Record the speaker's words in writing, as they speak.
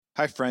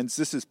Hi, friends.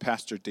 This is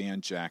Pastor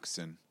Dan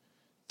Jackson.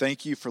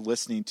 Thank you for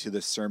listening to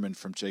this sermon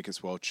from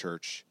Jacob's Well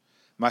Church.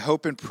 My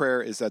hope and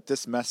prayer is that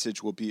this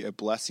message will be a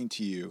blessing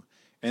to you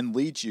and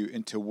lead you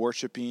into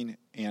worshiping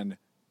and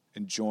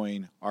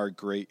enjoying our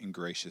great and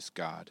gracious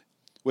God.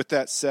 With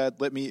that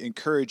said, let me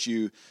encourage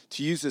you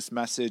to use this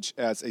message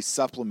as a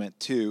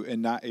supplement to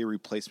and not a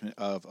replacement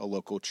of a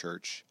local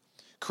church.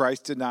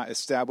 Christ did not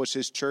establish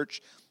his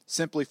church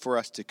simply for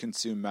us to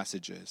consume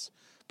messages,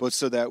 but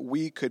so that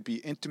we could be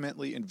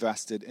intimately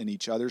invested in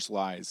each other's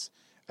lives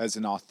as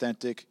an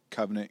authentic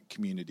covenant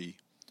community.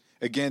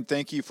 Again,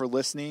 thank you for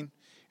listening,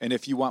 and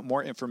if you want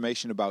more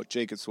information about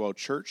Jacob's Well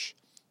Church,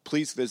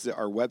 please visit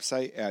our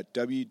website at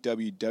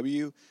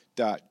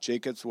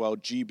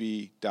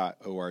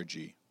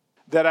www.jacobswellgb.org.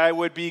 That I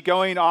would be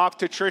going off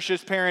to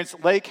Trisha's parents'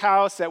 lake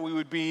house, that we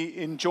would be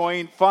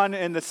enjoying fun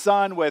in the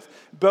sun with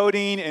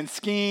boating and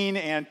skiing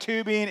and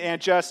tubing and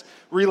just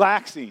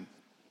relaxing.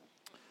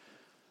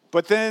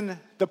 But then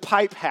the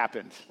pipe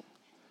happened.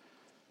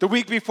 The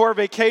week before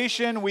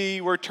vacation, we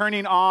were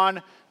turning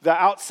on the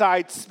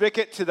outside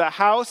spigot to the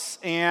house,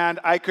 and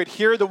I could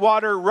hear the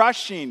water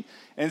rushing.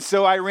 And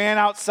so I ran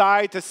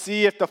outside to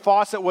see if the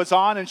faucet was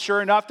on, and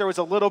sure enough, there was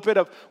a little bit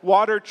of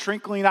water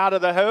trickling out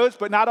of the hose,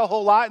 but not a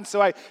whole lot. And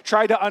so I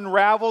tried to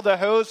unravel the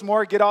hose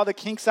more, get all the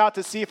kinks out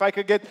to see if I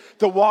could get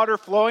the water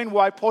flowing.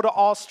 Well, I pulled it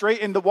all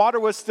straight, and the water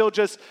was still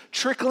just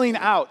trickling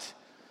out.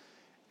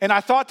 And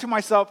I thought to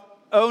myself,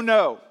 oh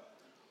no,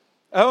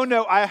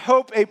 I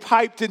hope a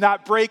pipe did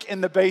not break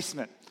in the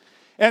basement.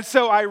 And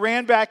so I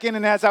ran back in,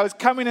 and as I was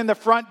coming in the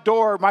front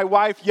door, my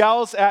wife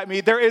yells at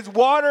me, "There is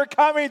water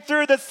coming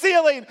through the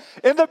ceiling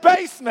in the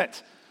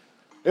basement."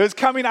 It was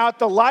coming out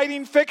the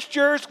lighting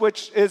fixtures,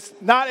 which is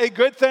not a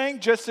good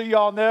thing, just so you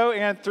all know,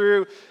 and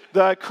through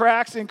the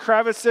cracks and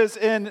crevices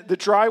in the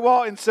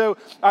drywall. And so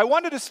I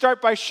wanted to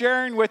start by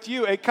sharing with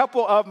you a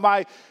couple of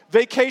my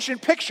vacation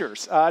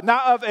pictures,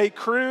 not of a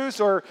cruise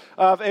or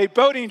of a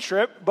boating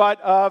trip, but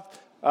of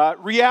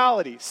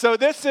reality. So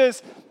this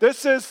is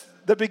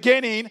the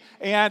beginning,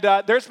 and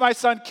there's my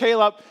son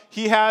Caleb.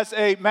 He has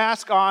a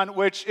mask on,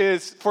 which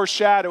is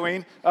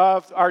foreshadowing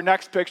of our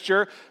next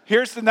picture.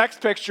 Here's the next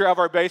picture of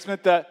our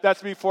basement.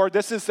 That's before.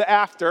 This is the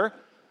after.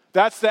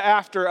 That's the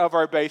after of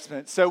our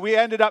basement. So we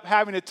ended up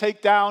having to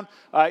take down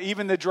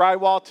even the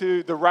drywall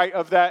to the right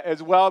of that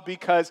as well,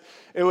 because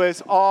it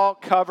was all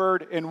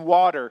covered in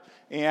water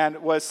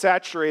and was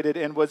saturated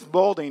and was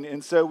molding,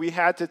 and so we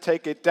had to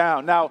take it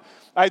down. Now,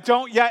 I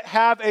don't yet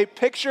have a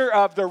picture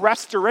of the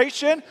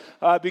restoration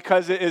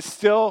because it is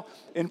still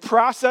in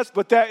process,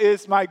 but that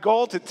is my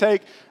goal, to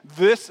take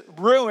this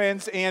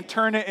ruins and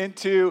turn it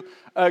into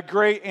a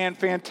great and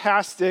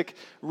fantastic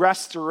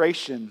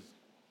restoration.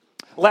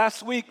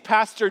 Last week,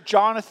 Pastor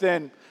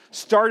Jonathan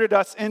started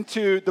us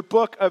into the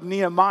book of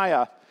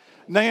Nehemiah.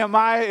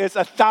 Nehemiah is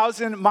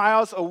 1,000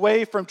 miles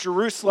away from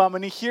Jerusalem,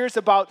 and he hears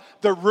about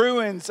the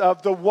ruins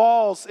of the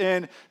walls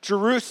in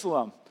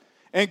Jerusalem.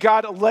 And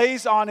God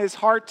lays on his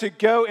heart to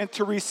go and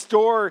to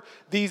restore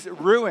these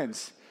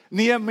ruins.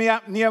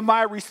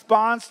 Nehemiah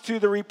responds to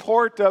the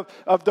report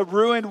of the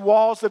ruined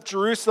walls of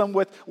Jerusalem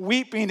with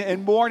weeping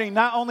and mourning,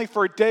 not only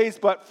for days,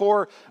 but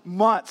for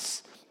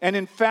months. And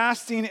in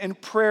fasting and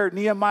prayer,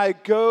 Nehemiah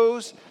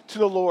goes to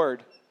the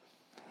Lord,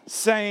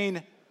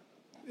 saying,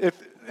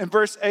 in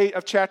verse 8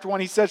 of chapter 1,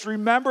 he says,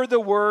 "Remember the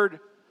word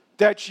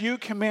that you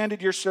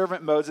commanded your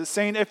servant Moses,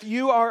 saying, if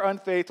you are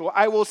unfaithful,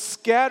 I will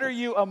scatter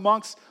you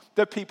amongst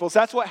the peoples."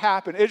 That's what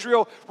happened.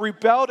 Israel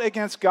rebelled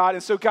against God,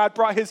 and so God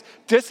brought his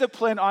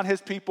discipline on his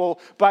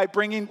people by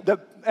bringing the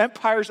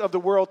empires of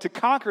the world to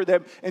conquer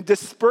them and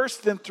disperse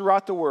them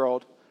throughout the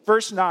world.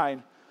 Verse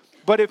 9,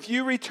 "But if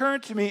you return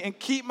to me and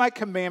keep my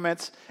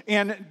commandments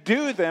and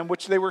do them,"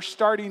 which they were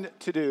starting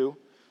to do,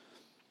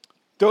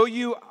 though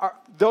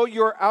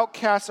your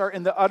outcasts are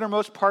in the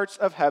uttermost parts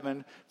of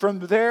heaven,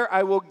 from there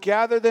I will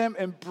gather them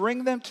and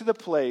bring them to the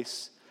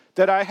place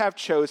that I have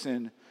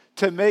chosen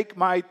to make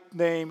my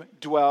name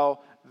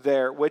dwell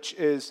there, which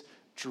is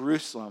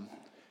Jerusalem.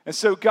 And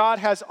so God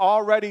has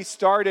already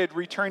started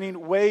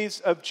returning waves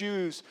of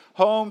Jews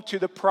home to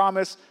the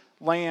promised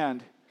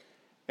land.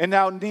 And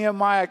now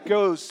Nehemiah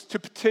goes to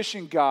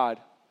petition God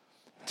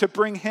to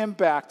bring him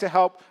back, to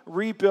help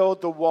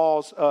rebuild the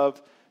walls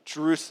of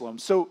Jerusalem.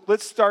 So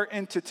let's start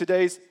into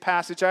today's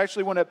passage. I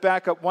actually want to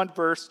back up one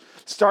verse,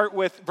 start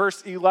with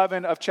verse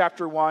 11 of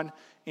chapter 1,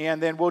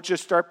 and then we'll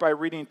just start by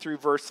reading through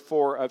verse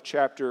 4 of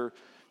chapter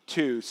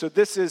 2. So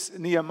this is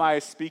Nehemiah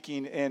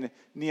speaking in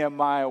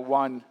Nehemiah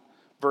 1,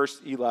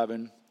 verse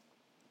 11.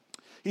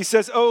 He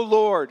says, "O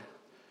Lord,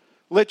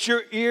 let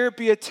your ear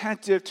be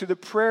attentive to the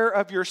prayer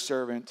of your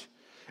servant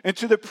and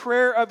to the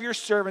prayer of your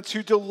servants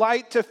who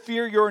delight to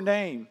fear your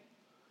name,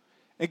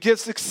 and give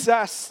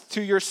success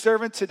to your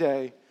servant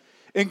today,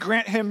 and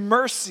grant him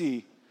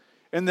mercy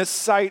in the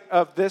sight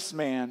of this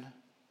man.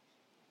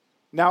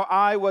 Now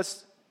I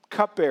was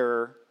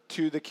cupbearer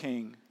to the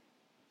king."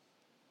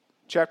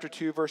 Chapter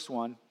 2, verse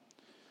 1.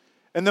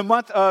 "In the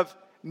month of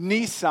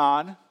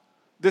Nisan,"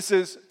 this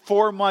is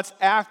 4 months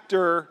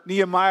after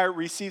Nehemiah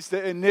receives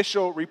the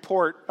initial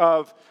report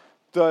of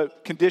the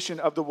condition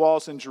of the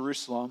walls in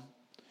Jerusalem.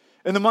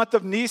 In the month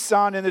of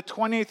Nisan, in the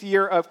 20th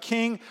year of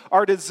King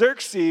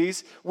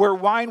Artaxerxes, where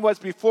wine was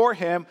before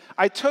him,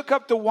 I took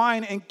up the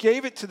wine and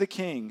gave it to the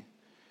king.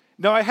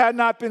 No, I had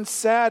not been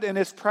sad in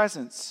his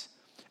presence.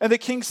 And the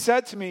king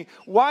said to me,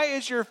 why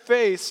is your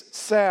face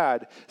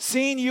sad,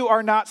 seeing you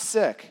are not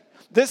sick?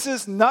 This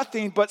is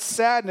nothing but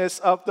sadness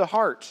of the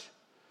heart.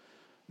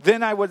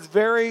 Then I was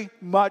very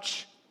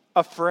much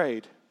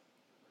afraid.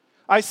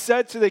 I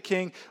said to the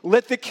king,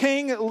 let the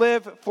king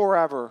live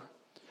forever.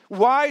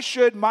 Why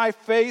should my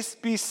face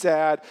be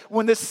sad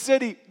when the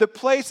city, the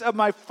place of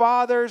my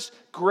father's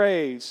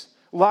graves,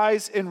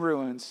 lies in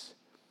ruins,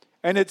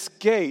 and its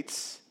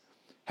gates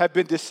have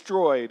been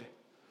destroyed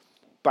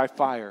by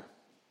fire?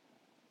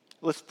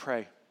 Let's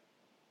pray.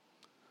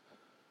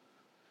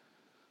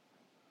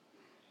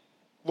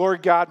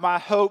 Lord God, my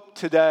hope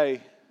today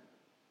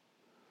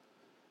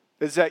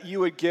is that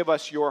you would give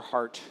us your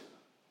heart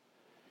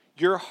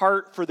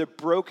for the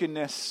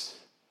brokenness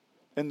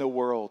in the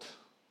world.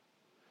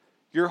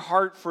 Your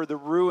heart for the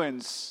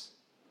ruins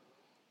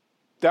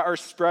that are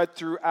spread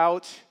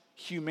throughout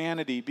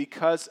humanity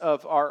because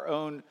of our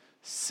own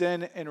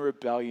sin and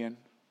rebellion.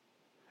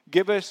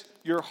 Give us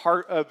your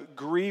heart of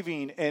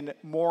grieving and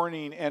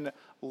mourning and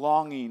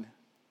longing.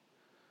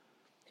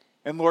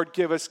 And Lord,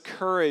 give us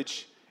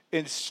courage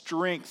and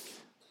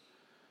strength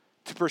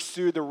to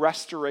pursue the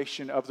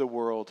restoration of the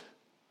world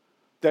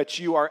that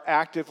you are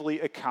actively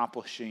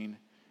accomplishing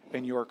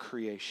in your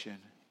creation.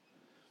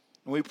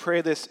 And we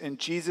pray this in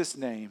Jesus'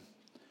 name.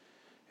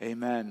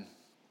 Amen.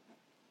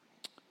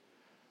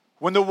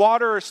 When the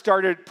water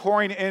started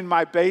pouring in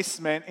my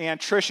basement and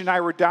Trish and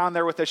I were down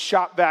there with a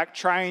shop vac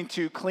trying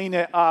to clean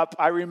it up,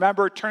 I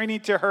remember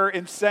turning to her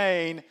and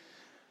saying,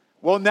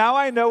 well, now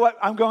I know what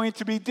I'm going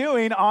to be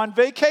doing on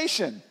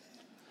vacation.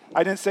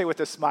 I didn't say it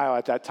with a smile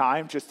at that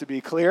time, just to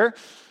be clear.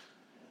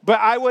 But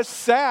I was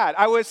sad.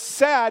 I was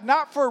sad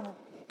not for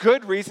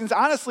good reasons,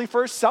 honestly,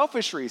 for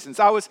selfish reasons.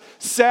 I was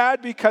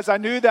sad because I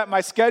knew that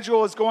my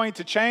schedule was going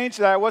to change,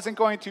 that I wasn't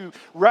going to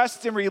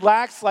rest and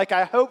relax like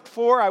I hoped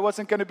for. I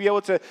wasn't going to be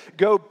able to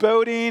go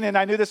boating, and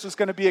I knew this was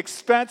going to be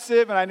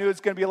expensive, and I knew it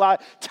was going to be a lot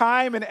of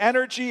time and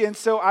energy, and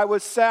so I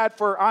was sad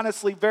for,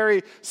 honestly,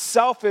 very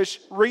selfish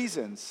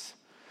reasons.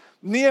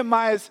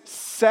 Nehemiah's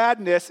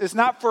sadness is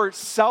not for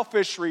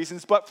selfish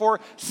reasons, but for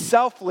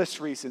selfless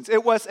reasons.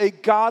 It was a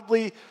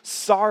godly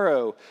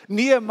sorrow.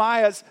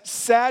 Nehemiah's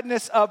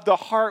sadness of the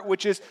heart,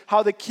 which is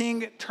how the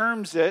king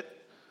terms it,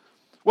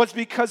 was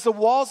because the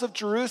walls of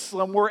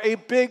Jerusalem were a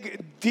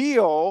big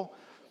deal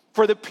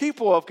for the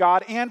people of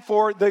God and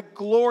for the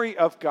glory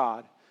of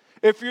God.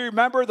 If you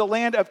remember, the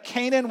land of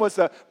Canaan was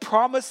a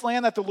promised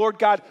land that the Lord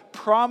God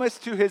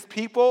promised to his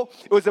people.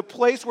 It was a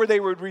place where they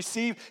would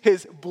receive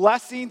his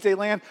blessings, a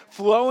land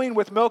flowing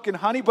with milk and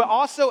honey, but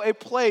also a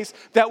place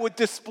that would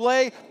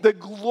display the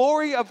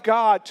glory of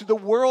God to the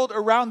world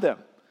around them.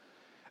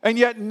 And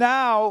yet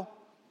now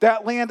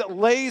that land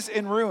lays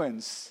in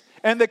ruins.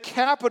 And the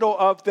capital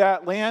of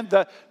that land,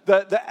 the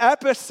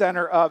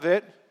epicenter of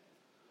it,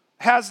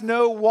 has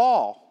no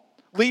wall,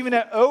 leaving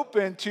it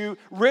open to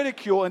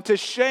ridicule and to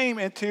shame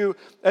and to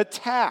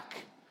attack.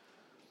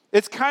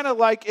 It's kind of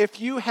like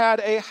if you had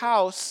a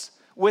house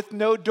with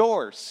no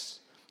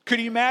doors.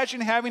 Could you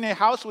imagine having a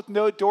house with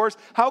no doors?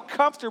 How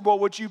comfortable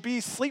would you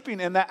be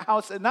sleeping in that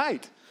house at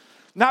night?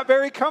 Not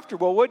very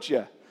comfortable, would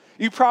you?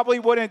 You probably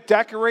wouldn't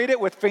decorate it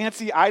with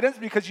fancy items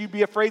because you'd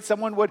be afraid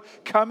someone would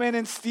come in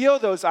and steal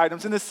those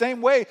items. In the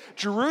same way,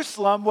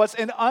 Jerusalem was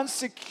an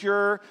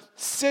unsecure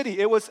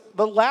city. It was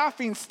the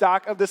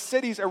laughingstock of the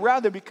cities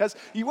around them because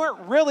you weren't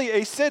really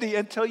a city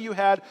until you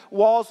had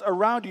walls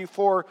around you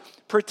for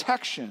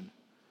protection.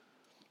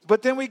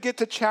 But then we get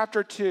to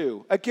chapter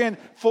 2. Again,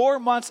 4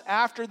 months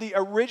after the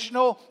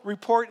original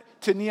report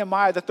to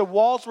Nehemiah that the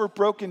walls were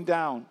broken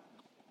down.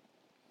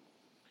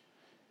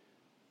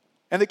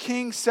 And the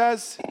king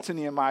says to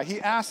Nehemiah,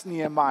 he asks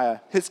Nehemiah,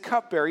 his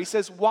cupbearer, he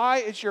says, why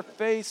is your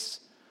face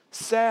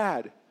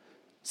sad,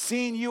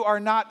 seeing you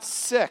are not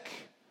sick?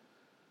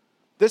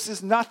 This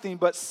is nothing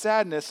but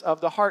sadness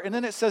of the heart. And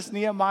then it says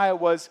Nehemiah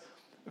was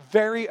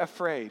very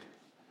afraid.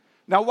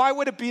 Now, why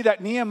would it be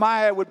that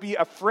Nehemiah would be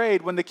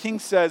afraid when the king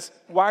says,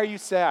 why are you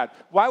sad?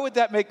 Why would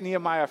that make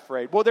Nehemiah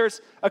afraid? Well,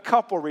 there's a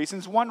couple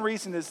reasons. One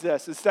reason is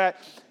this, is that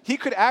he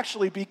could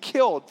actually be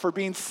killed for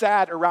being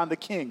sad around the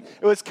king.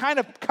 It was kind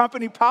of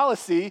company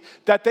policy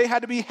that they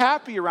had to be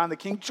happy around the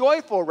king,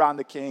 joyful around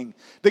the king.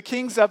 The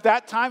kings of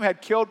that time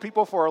had killed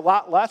people for a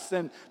lot less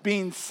than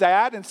being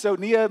sad, and so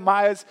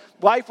Nehemiah's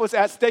life was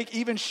at stake,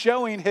 even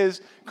showing his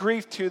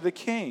grief to the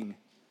king.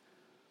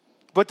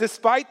 But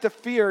despite the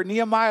fear,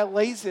 Nehemiah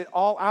lays it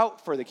all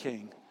out for the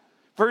king.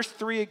 Verse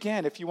 3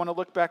 again, if you want to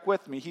look back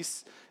with me,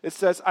 it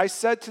says, I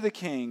said to the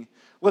king,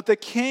 let the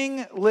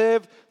king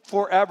live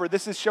forever.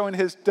 This is showing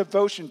his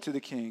devotion to the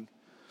king.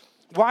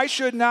 Why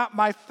should not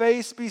my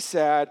face be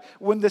sad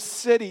when the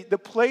city, the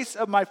place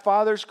of my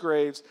father's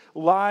graves,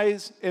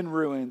 lies in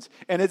ruins,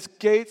 and its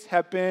gates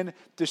have been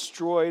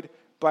destroyed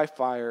by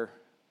fire?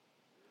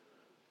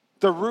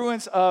 The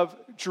ruins of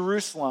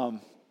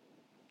Jerusalem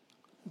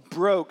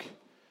broke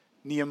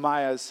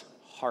Nehemiah's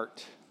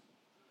heart.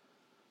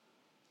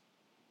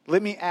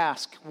 Let me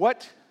ask,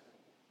 what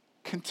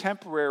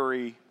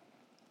contemporary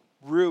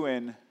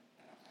ruin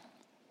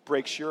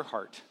breaks your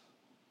heart?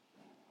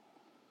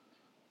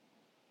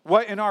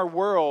 What in our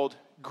world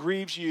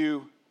grieves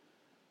you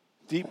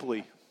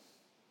deeply?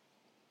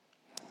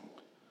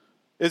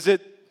 Is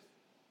it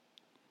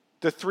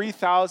the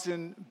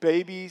 3,000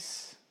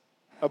 babies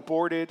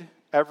aborted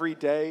every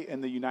day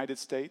in the United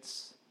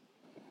States?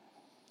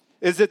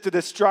 Is it the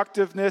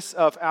destructiveness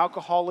of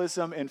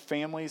alcoholism in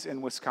families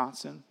in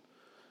Wisconsin?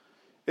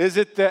 Is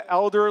it the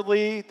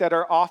elderly that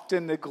are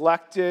often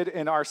neglected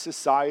in our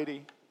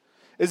society?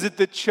 Is it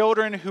the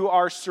children who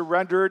are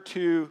surrendered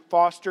to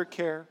foster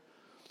care?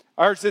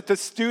 Or is it the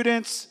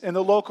students in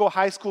the local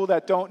high school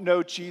that don't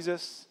know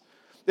Jesus?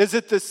 Is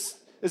it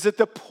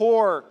the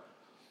poor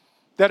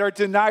that are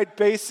denied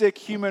basic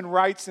human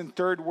rights in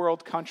third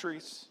world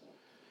countries?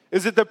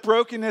 Is it the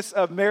brokenness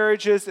of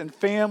marriages and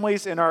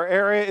families in our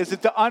area? Is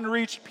it the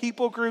unreached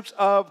people groups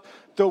of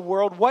the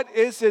world? What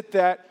is it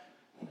that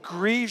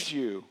grieves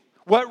you?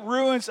 What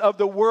ruins of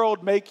the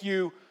world make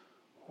you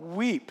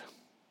weep?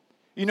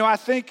 You know, I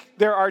think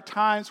there are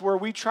times where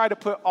we try to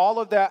put all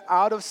of that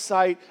out of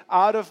sight,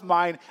 out of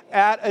mind,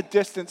 at a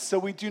distance so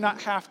we do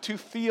not have to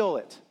feel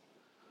it.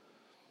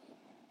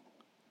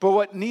 But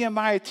what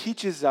Nehemiah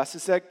teaches us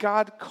is that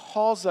God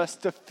calls us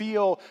to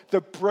feel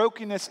the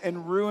brokenness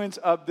and ruins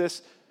of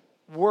this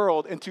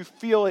world and to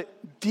feel it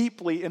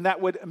deeply, and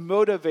that would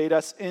motivate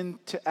us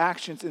into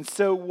actions. And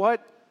so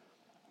what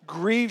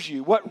grieves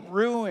you, what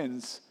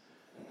ruins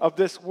of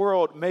this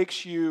world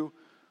makes you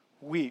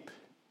weep?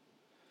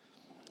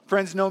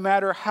 Friends, no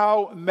matter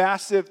how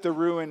massive the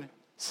ruin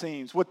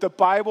seems, what the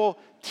Bible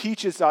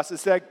teaches us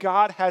is that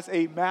God has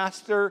a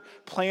master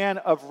plan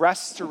of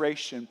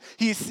restoration.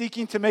 He's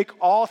seeking to make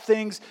all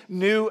things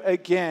new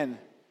again.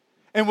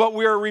 And what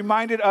we are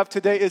reminded of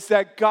today is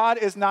that God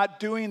is not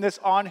doing this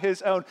on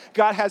his own.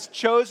 God has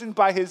chosen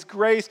by his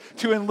grace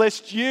to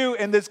enlist you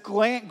in this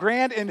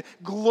grand and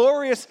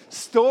glorious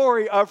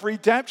story of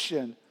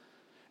redemption.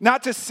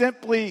 Not to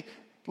simply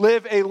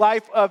live a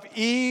life of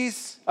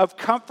ease, of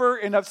comfort,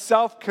 and of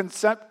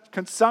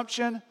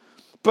self-consumption,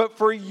 but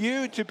for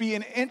you to be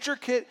an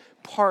intricate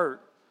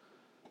part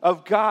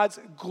of God's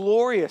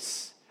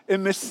glorious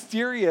and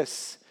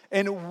mysterious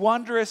and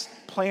wondrous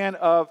plan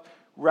of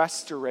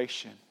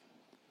restoration.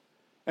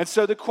 And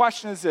so the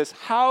question is this: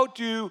 how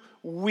do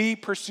we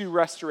pursue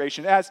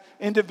restoration? As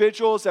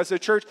individuals, as a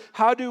church,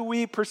 how do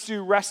we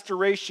pursue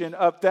restoration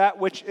of that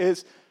which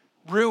is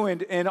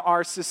ruined in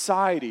our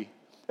society?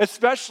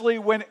 Especially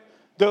when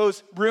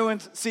those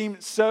ruins seem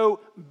so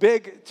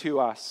big to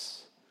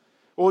us.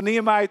 Well,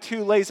 Nehemiah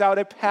 2 lays out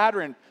a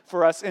pattern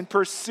for us in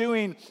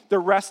pursuing the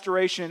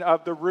restoration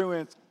of the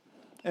ruins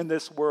in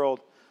this world.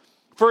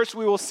 First,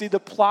 we will see the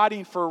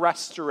plotting for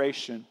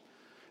restoration,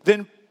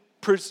 then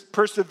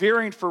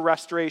persevering for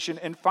restoration,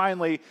 and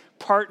finally,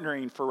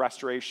 partnering for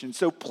restoration.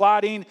 So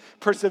plotting,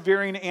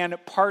 persevering, and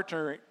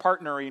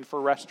partnering for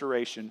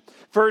restoration.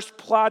 First,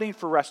 plotting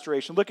for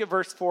restoration. Look at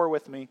verse 4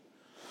 with me.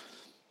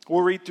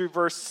 We'll read through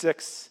verse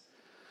 6.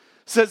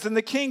 It says, "And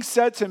the king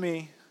said to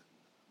me,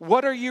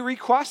 'What are you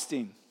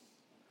requesting?'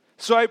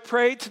 So I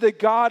prayed to the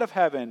God of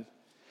heaven,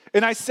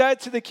 and I said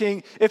to the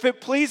king, 'If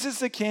it pleases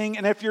the king,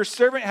 and if your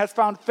servant has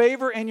found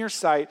favor in your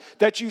sight,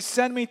 that you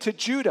send me to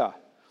Judah,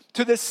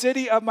 to the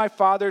city of my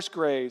father's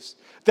graves,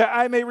 that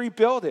I may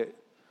rebuild it.'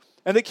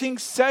 And the king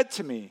said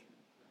to me,"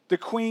 the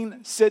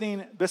queen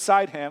sitting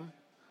beside him,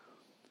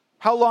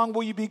 "How long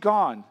will you be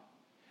gone?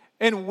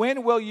 And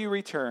when will you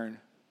return?"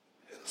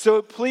 So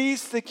it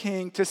pleased the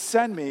king to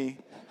send me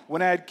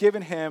when I had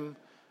given him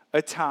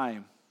a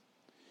time.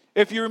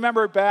 If you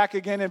remember back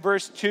again in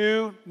verse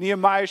 2,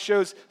 Nehemiah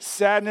shows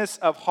sadness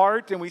of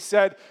heart. And we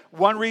said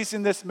one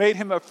reason this made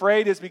him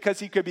afraid is because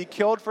he could be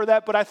killed for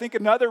that. But I think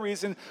another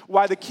reason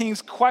why the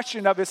king's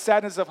question of his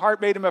sadness of heart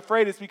made him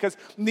afraid is because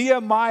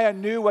Nehemiah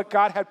knew what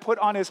God had put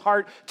on his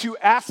heart to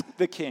ask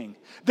the king.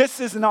 This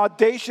is an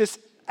audacious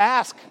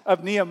ask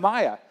of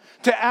Nehemiah,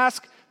 to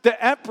ask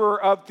the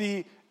emperor of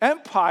the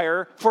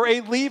empire for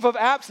a leave of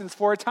absence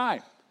for a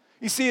time.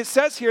 You see, it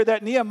says here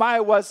that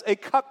Nehemiah was a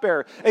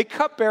cupbearer. A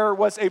cupbearer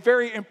was a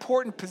very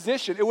important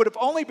position. It would have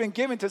only been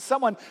given to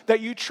someone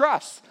that you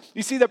trust.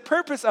 You see, the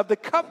purpose of the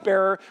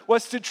cupbearer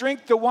was to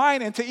drink the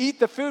wine and to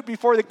eat the food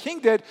before the king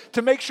did,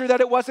 to make sure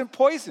that it wasn't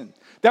poisoned.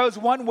 That was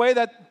one way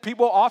that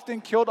people often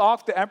killed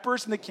off the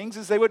emperors and the kings,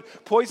 is they would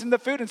poison the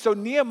food. And so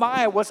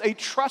Nehemiah was a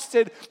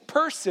trusted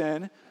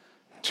person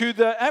to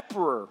the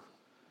emperor.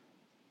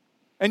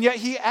 And yet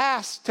he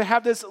asked to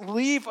have this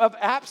leave of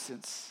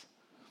absence.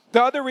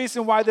 The other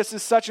reason why this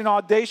is such an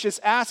audacious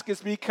ask is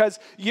because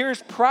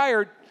years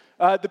prior,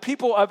 the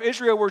people of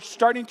Israel were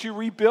starting to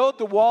rebuild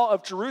the wall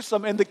of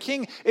Jerusalem, and the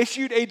king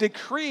issued a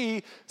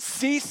decree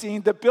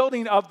ceasing the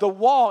building of the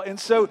wall. And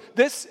so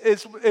this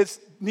is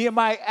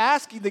Nehemiah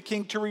asking the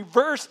king to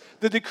reverse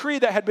the decree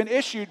that had been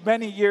issued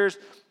many years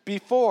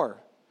before.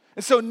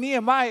 And so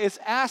Nehemiah is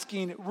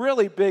asking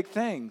really big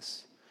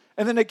things.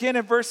 And then again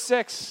in verse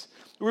 6,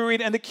 We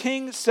read, and the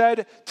king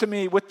said to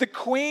me, with the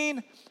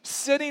queen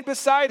sitting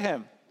beside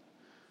him,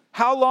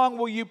 how long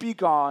will you be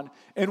gone,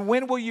 and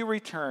when will you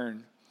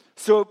return?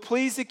 So it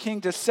pleased the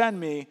king to send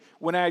me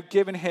when I had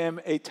given him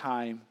a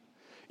time.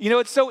 You know,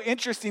 it's so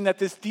interesting that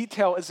this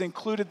detail is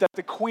included, that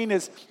the queen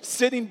is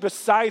sitting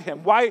beside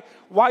him.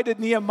 Why did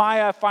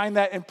Nehemiah find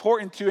that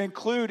important to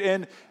include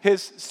in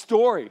his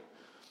story?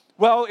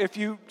 Well, if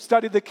you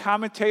study the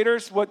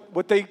commentators,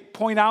 what they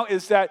point out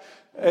is that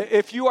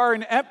if you are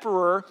an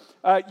emperor,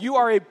 you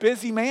are a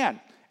busy man.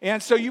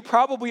 And so you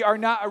probably are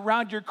not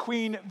around your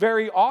queen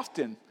very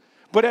often.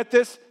 But at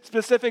this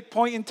specific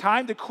point in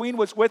time, the queen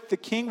was with the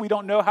king. We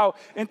don't know how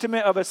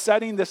intimate of a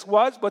setting this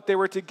was, but they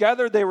were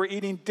together. They were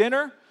eating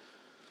dinner.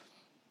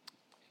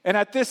 And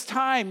at this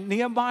time,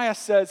 Nehemiah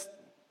says,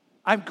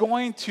 I'm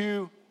going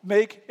to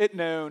make it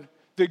known,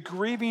 the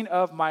grieving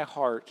of my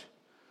heart.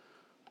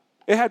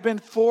 It had been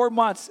 4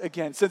 months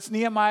again since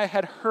Nehemiah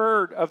had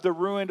heard of the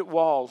ruined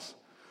walls.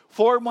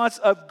 4 months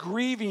of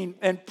grieving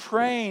and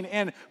praying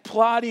and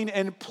plotting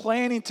and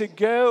planning to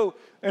go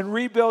and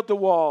rebuild the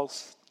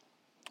walls.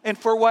 And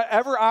for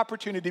whatever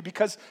opportunity,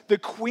 because the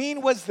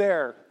queen was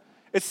there,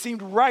 it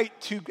seemed right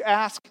to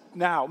ask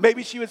now.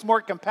 Maybe she was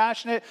more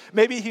compassionate.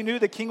 Maybe he knew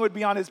the king would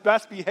be on his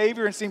best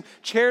behavior and seemed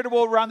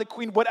charitable around the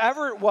queen.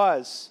 Whatever it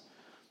was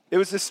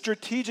a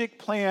strategic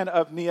plan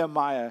of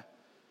Nehemiah.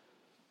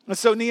 And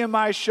so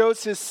Nehemiah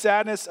shows his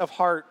sadness of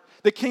heart.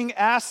 The king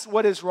asks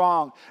what is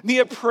wrong.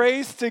 Nehemiah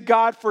prays to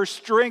God for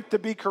strength to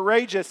be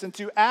courageous and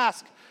to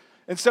ask.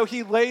 And so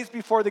he lays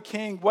before the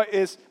king what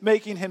is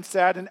making him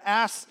sad and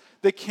asks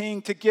the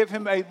king to give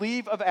him a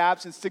leave of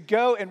absence to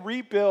go and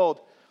rebuild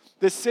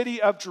the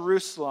city of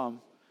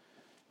Jerusalem.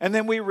 And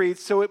then we read,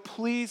 so it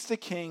pleased the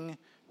king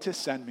to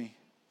send me.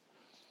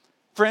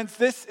 Friends,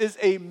 this is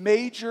a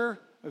major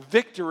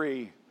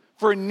victory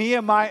for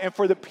Nehemiah and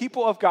for the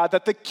people of God,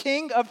 that the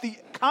king of the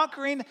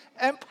conquering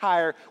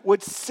empire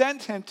would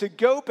send him to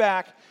go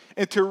back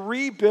and to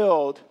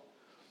rebuild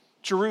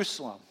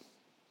Jerusalem.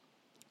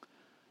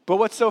 But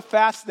what's so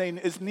fascinating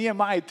is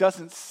Nehemiah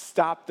doesn't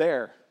stop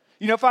there.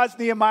 You know, if I was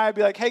Nehemiah, I'd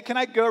be like, hey, can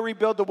I go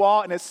rebuild the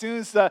wall? And as soon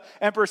as the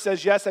emperor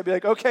says yes, I'd be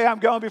like, okay, I'm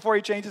going before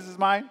he changes his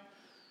mind.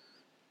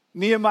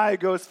 Nehemiah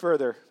goes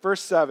further.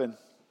 Verse 7.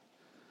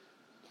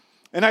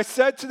 And I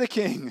said to the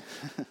king,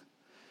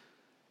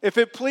 if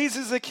it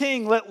pleases the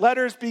king, let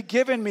letters be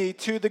given me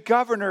to the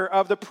governor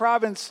of the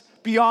province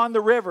beyond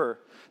the river,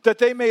 that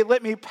they may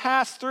let me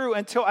pass through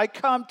until I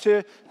come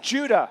to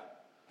Judah.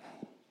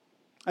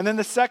 And then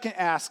the second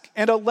ask,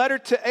 and a letter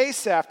to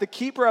Asaph, the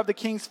keeper of the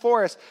king's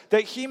forest,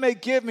 that he may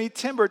give me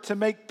timber to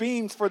make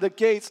beams for the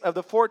gates of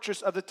the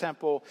fortress of the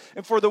temple,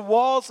 and for the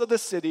walls of the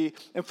city,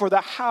 and for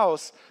the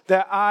house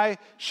that I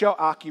shall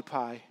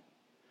occupy.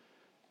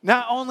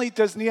 Not only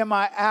does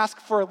Nehemiah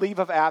ask for a leave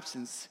of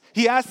absence,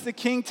 he asks the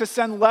king to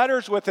send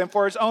letters with him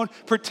for his own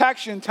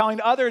protection, telling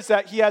others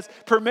that he has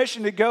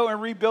permission to go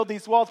and rebuild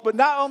these walls. But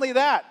not only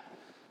that,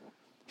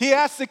 he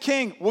asks the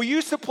king, will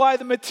you supply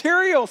the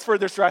materials for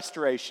this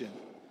restoration?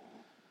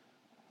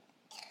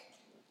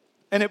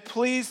 And it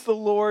pleased the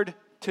Lord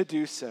to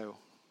do so.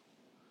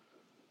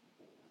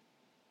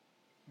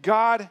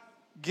 God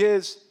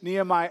gives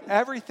Nehemiah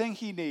everything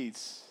he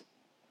needs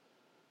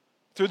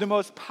through the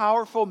most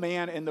powerful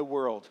man in the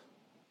world.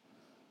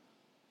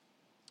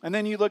 And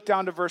then you look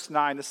down to verse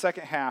 9, the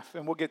second half,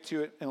 and we'll get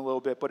to it in a little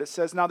bit. But it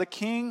says, now the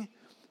king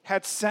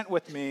had sent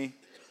with me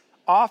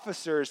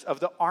officers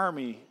of the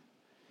army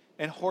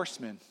and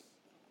horsemen.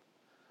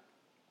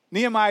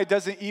 Nehemiah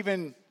doesn't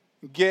even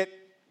get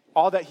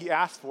all that he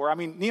asked for. I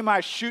mean,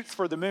 Nehemiah shoots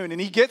for the moon, and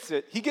he gets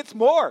it. He gets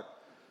more.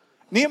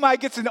 Nehemiah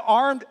gets an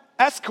armed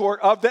escort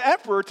of the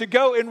emperor to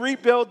go and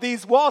rebuild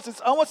these walls.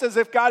 It's almost as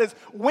if God is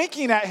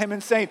winking at him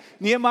and saying,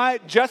 Nehemiah,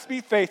 just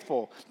be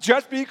faithful.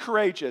 Just be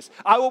courageous.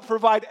 I will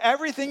provide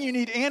everything you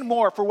need and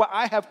more for what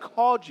I have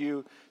called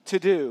you to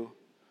do.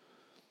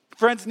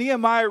 Friends,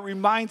 Nehemiah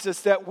reminds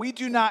us that we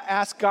do not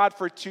ask God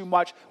for too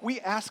much. We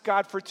ask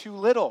God for too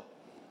little.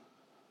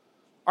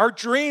 Our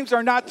dreams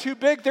are not too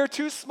big. They're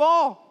too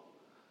small.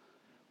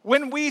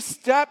 When we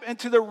step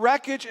into the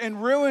wreckage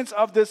and ruins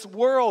of this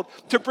world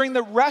to bring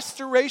the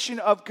restoration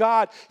of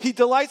God, he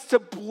delights to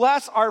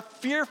bless our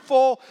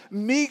fearful,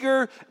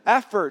 meager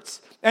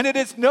efforts. And it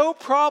is no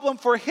problem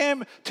for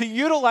him to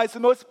utilize the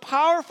most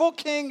powerful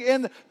king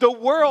in the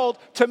world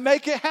to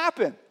make it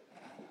happen.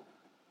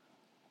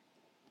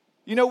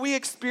 You know, we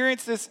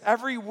experience this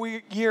every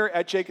year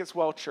at Jacob's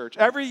Well Church.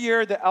 Every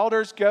year, the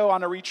elders go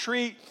on a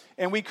retreat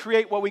and we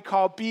create what we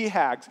call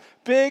BHAGs,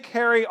 big,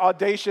 hairy,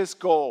 audacious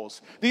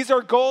goals. These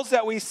are goals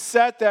that we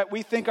set that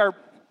we think are,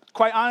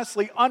 quite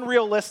honestly,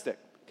 unrealistic,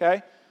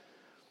 okay?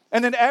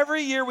 And then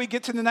every year we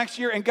get to the next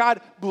year and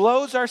God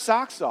blows our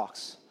socks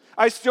off.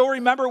 I still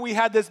remember we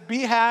had this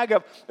BHAG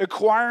of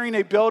acquiring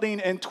a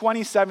building in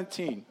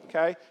 2017,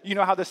 okay? You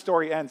know how the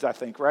story ends, I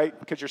think, right?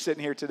 Because you're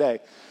sitting here today.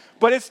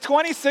 But it's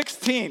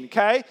 2016,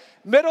 okay?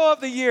 Middle of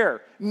the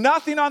year,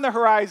 nothing on the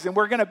horizon.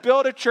 We're going to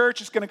build a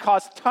church. It's going to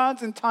cost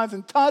tons and tons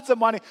and tons of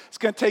money. It's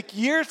going to take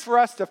years for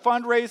us to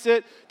fundraise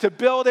it, to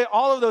build it,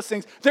 all of those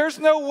things. There's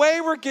no way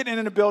we're getting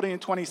in a building in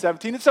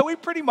 2017. And so we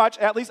pretty much,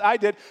 at least I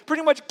did,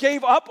 pretty much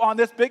gave up on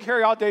this big,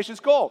 hairy, audacious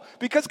goal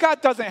because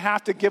God doesn't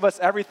have to give us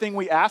everything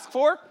we ask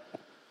for.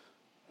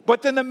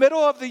 But in the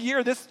middle of the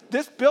year,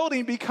 this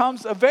building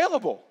becomes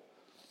available.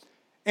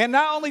 And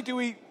not only do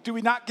we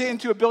not get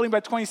into a building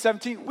by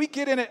 2017, we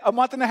get in it a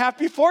month and a half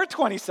before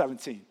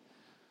 2017.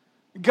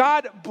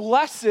 God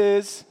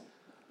blesses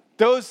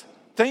those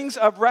things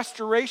of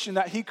restoration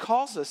that he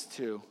calls us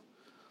to.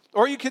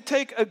 Or you could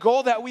take a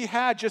goal that we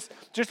had, just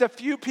a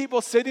few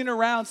people sitting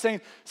around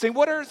saying,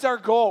 what is our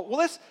goal?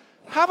 Well,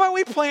 how about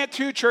we plant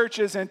 2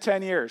 churches in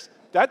 10 years?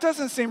 That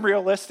doesn't seem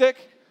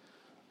realistic.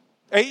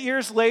 8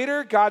 years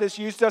later, God has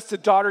used us to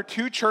daughter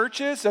 2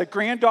 churches, a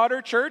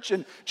granddaughter church,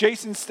 and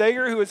Jason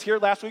Steger, who was here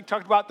last week,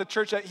 talked about the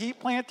church that he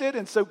planted,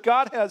 and so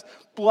God has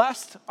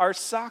blessed our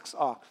socks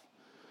off.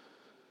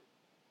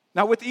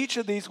 Now, with each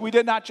of these, we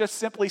did not just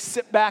simply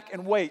sit back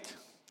and wait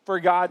for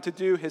God to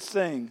do his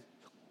thing.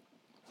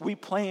 We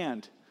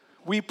planned,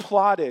 we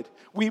plotted,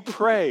 we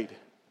prayed,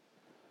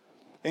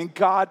 and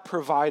God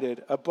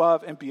provided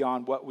above and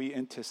beyond what we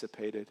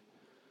anticipated.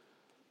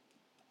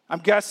 I'm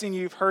guessing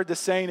you've heard the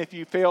saying, if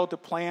you fail to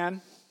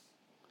plan,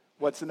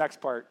 what's the next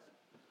part?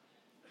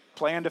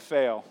 Plan to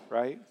fail,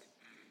 right?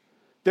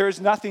 There is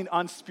nothing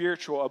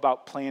unspiritual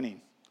about planning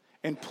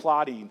and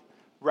plotting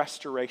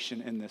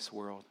restoration in this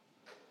world.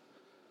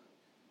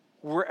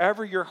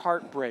 Wherever your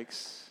heart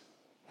breaks,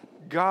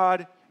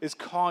 God is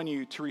calling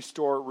you to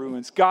restore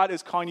ruins. God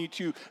is calling you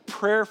to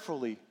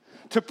prayerfully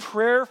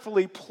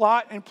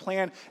plot and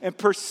plan and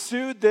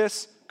pursue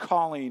this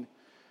calling.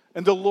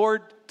 And the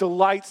Lord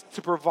delights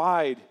to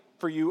provide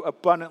for you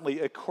abundantly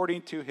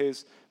according to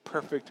his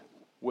perfect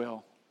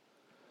will.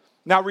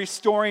 Now,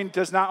 restoring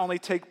does not only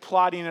take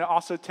plotting, it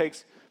also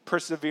takes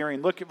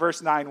persevering. Look at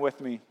verse 9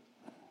 with me.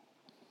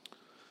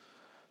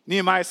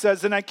 Nehemiah says,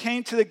 "Then I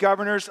came to the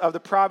governors of the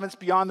province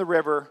beyond the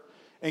river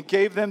and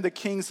gave them the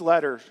king's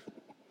letter.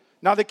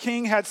 Now the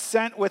king had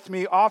sent with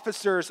me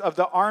officers of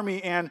the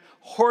army and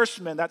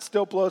horsemen." That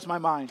still blows my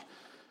mind.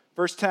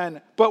 Verse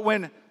 10, "But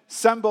when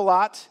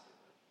Sanballat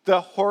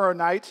the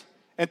Horonite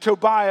and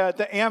Tobiah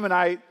the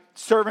Ammonite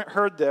servant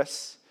heard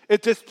this,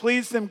 it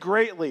displeased them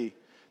greatly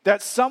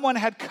that someone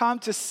had come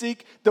to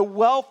seek the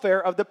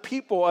welfare of the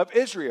people of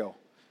Israel.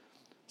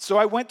 So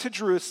I went to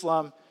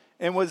Jerusalem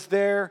and was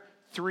there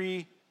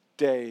 3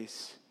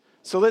 days."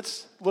 So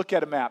let's look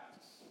at a map.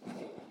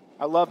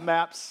 I love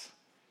maps.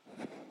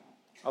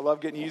 I love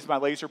getting to use my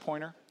laser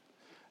pointer.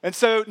 And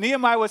so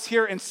Nehemiah was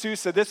here in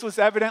Susa. This was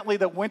evidently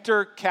the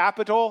winter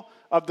capital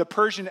of the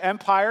Persian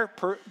Empire.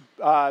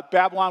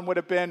 Babylon would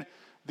have been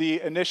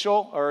the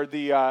initial or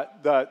the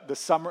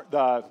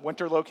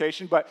winter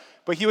location, but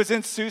he was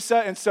in Susa,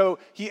 and so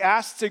he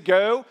asked to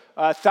go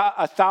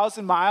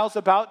 1,000 miles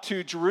about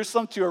to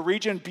Jerusalem, to a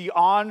region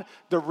beyond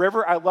the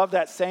river. I love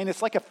that saying.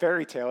 It's like a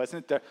fairy tale,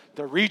 isn't it?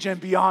 The region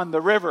beyond the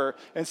river.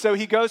 And so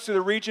he goes to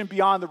the region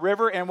beyond the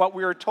river, and what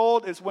we are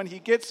told is when he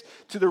gets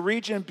to the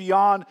region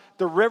beyond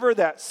the river,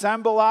 that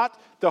Sanballat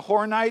the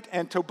Horonite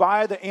and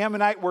Tobiah the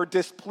Ammonite were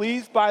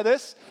displeased by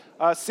this.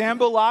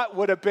 Sanballat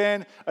would have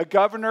been a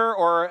governor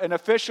or an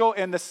official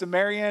in the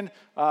Sumerian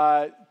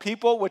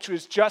people, which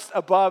was just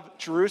above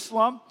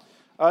Jerusalem.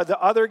 The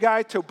other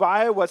guy,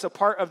 Tobiah, was a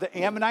part of the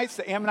Ammonites.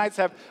 The Ammonites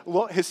have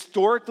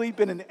historically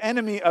been an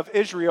enemy of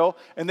Israel,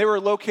 and they were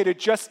located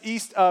just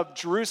east of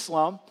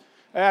Jerusalem.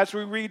 As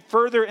we read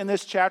further in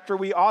this chapter,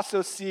 we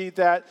also see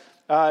that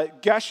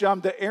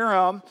Geshem, the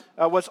Aram,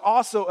 was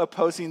also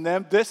opposing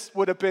them. This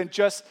would have been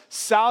just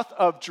south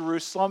of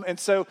Jerusalem. And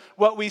so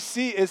what we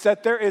see is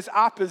that there is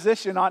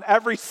opposition on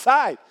every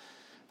side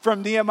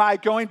from Nehemiah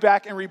going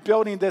back and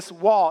rebuilding this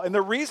wall. And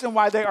the reason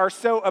why they are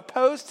so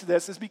opposed to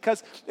this is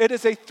because it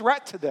is a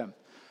threat to them.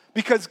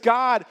 Because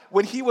God,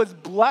 when he was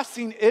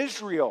blessing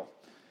Israel,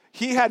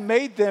 he had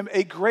made them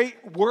a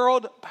great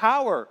world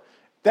power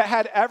that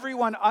had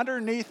everyone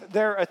underneath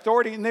their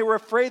authority. And they were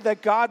afraid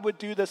that God would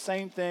do the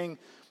same thing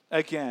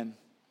again.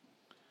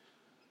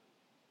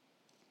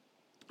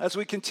 As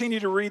we continue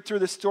to read through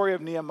the story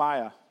of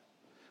Nehemiah,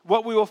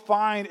 what we will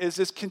find is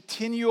this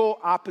continual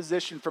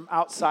opposition from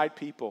outside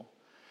people.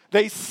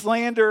 They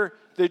slander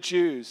the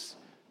Jews.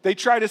 They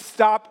try to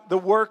stop the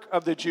work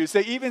of the Jews.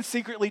 They even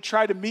secretly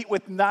try to meet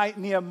with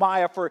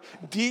Nehemiah for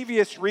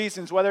devious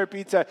reasons, whether it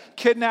be to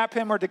kidnap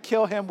him or to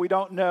kill him, we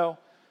don't know.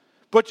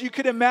 But you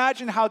could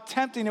imagine how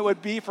tempting it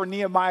would be for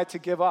Nehemiah to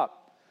give up.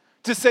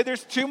 To say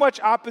there's too much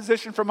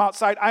opposition from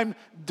outside. I'm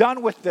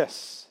done with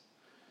this.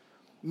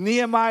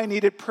 Nehemiah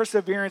needed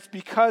perseverance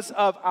because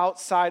of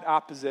outside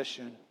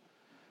opposition.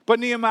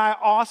 But Nehemiah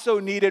also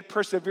needed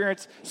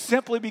perseverance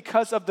simply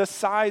because of the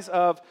size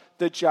of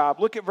the job.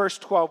 Look at verse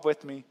 12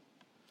 with me.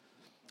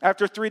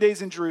 After 3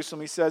 days in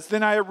Jerusalem, he says,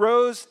 "Then I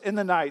arose in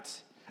the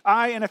night,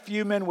 I and a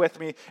few men with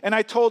me, and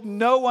I told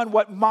no one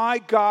what my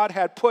God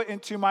had put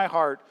into my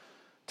heart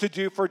to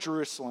do for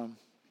Jerusalem.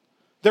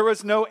 There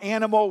was no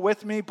animal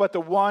with me but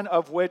the one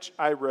of which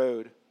I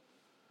rode.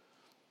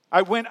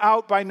 I went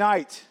out by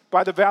night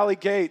by the valley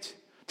gate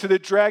to the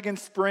dragon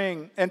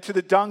spring and to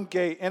the dung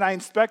gate, and I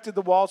inspected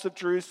the walls of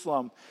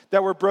Jerusalem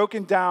that were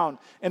broken down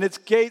and its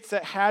gates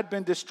that had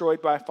been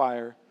destroyed by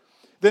fire.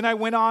 Then I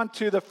went on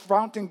to the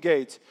fountain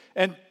gate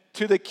and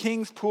to the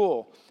king's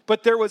pool,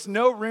 but there was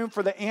no room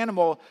for the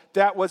animal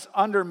that was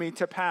under me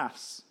to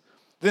pass.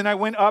 Then I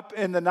went up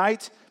in the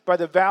night by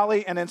the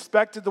valley and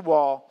inspected the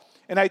wall,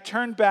 and I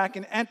turned back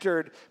and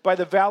entered by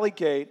the valley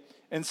gate,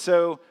 and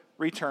so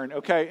returned.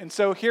 Okay, and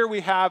so here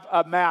we have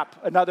a map,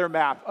 another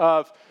map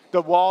of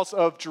the walls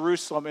of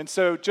Jerusalem. And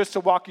so just to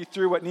walk you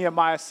through what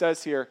Nehemiah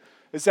says here,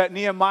 is that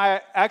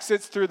Nehemiah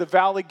exits through the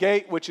valley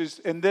gate, which is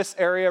in this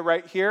area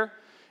right here,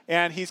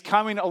 and he's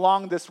coming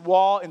along this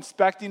wall,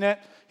 inspecting it.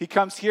 He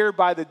comes here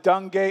by the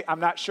dung gate. I'm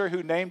not sure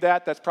who named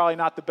that. That's probably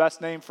not the best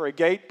name for a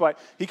gate, but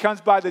he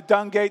comes by the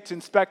dung gate to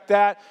inspect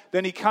that.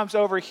 Then he comes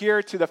over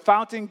here to the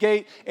fountain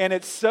gate, and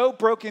it's so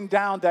broken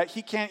down that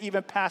he can't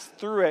even pass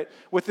through it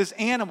with his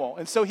animal.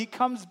 And so he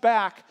comes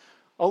back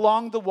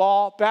along the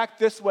wall, back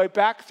this way,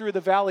 back through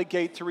the valley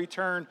gate to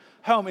return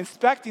home,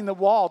 inspecting the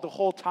wall the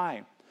whole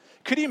time.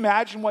 Could you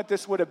imagine what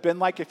this would have been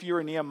like if you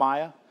were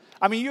Nehemiah?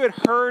 I mean, you had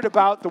heard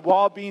about the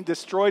wall being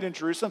destroyed in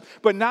Jerusalem,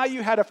 but now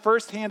you had a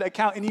firsthand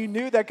account, and you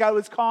knew that God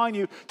was calling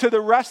you to the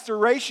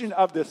restoration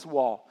of this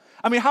wall.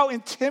 I mean, how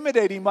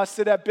intimidating must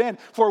it have been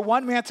for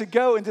one man to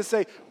go and to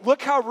say,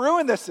 look how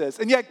ruined this is.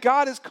 And yet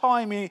God is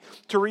calling me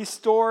to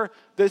restore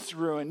this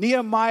ruin.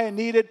 Nehemiah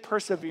needed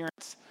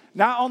perseverance,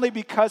 not only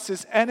because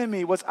his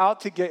enemy was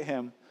out to get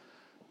him,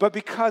 but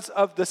because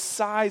of the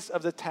size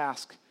of the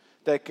task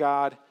that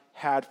God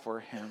had for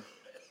him.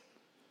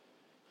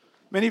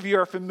 Many of you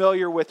are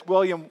familiar with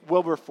William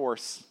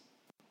Wilberforce,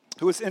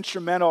 who was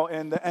instrumental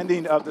in the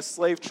ending of the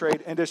slave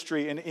trade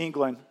industry in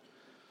England.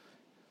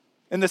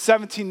 In the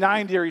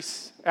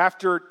 1790s,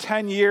 after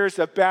 10 years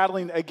of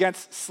battling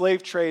against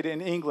slave trade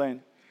in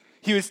England,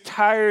 he was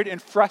tired and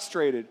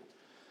frustrated.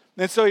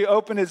 And so he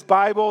opened his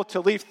Bible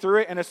to leaf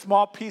through it, and a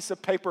small piece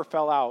of paper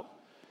fell out.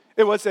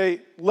 It was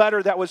a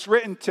letter that was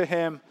written to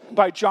him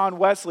by John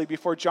Wesley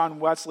before John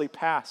Wesley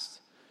passed.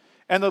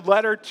 And the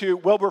letter to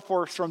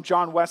Wilberforce from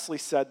John Wesley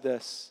said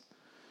this.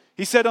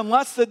 He said,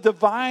 unless the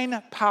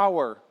divine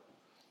power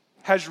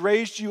has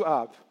raised you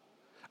up,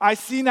 I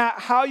see not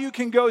how you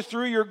can go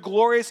through your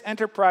glorious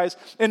enterprise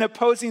in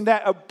opposing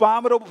that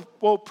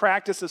abominable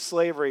practice of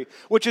slavery,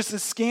 which is the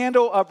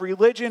scandal of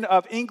religion,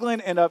 of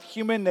England, and of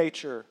human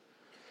nature.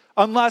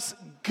 Unless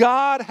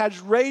God has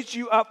raised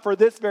you up for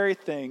this very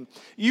thing,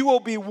 you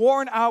will be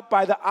worn out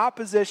by the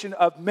opposition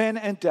of men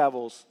and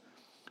devils.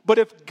 But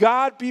if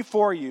God be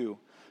for you,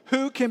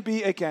 who can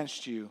be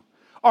against you?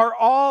 Are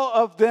all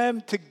of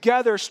them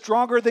together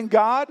stronger than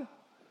God?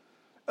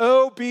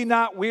 Oh, be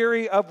not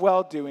weary of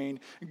well-doing.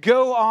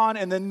 Go on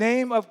in the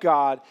name of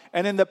God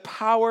and in the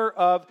power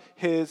of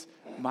his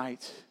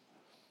might.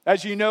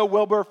 As you know,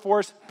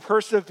 Wilberforce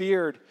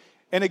persevered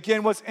and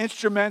again was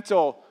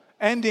instrumental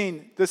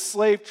ending the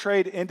slave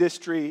trade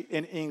industry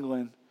in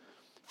England.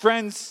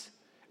 Friends,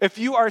 if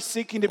you are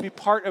seeking to be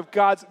part of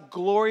God's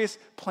glorious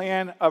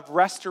plan of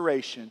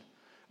restoration,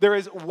 there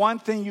is one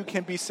thing you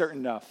can be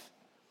certain of.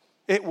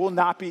 It will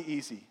not be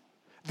easy.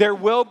 There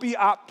will be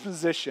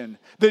opposition.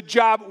 The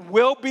job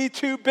will be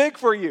too big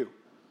for you.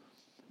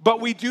 But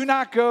we do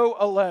not go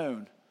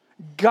alone.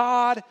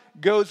 God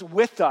goes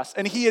with us,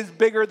 and he is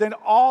bigger than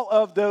all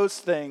of those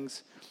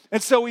things.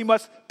 And so we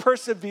must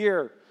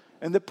persevere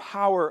in the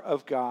power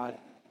of God.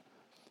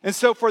 And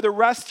so for the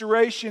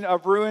restoration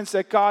of ruins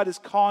that God is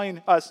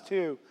calling us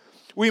to,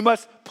 we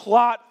must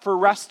plot for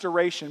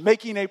restoration,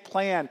 making a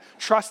plan,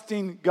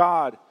 trusting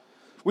God.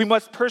 We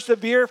must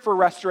persevere for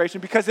restoration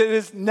because it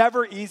is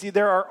never easy.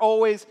 There are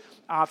always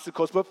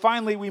obstacles. But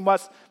finally, we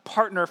must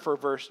partner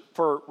for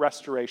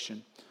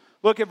restoration.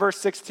 Look at verse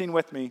 16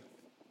 with me.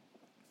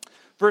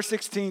 Verse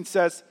 16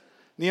 says,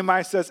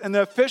 Nehemiah says, and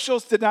the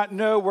officials did not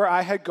know where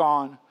I had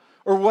gone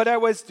or what I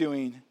was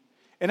doing.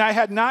 And I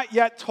had not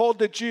yet told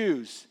the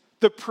Jews,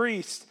 the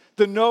priests,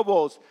 the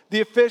nobles,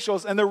 the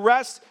officials, and the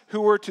rest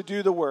who were to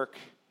do the work.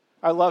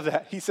 I love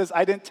that. He says,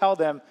 I didn't tell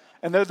them,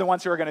 and they're the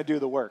ones who are going to do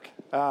the work.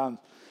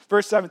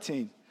 Verse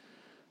 17.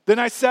 Then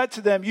I said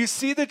to them, you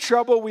see the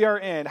trouble we are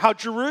in, how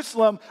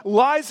Jerusalem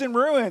lies in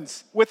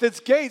ruins with its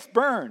gates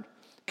burned.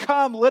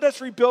 Come, let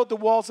us rebuild the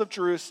walls of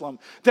Jerusalem,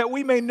 that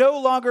we may no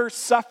longer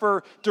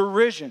suffer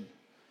derision.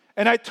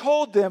 And I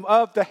told them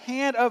of the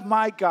hand of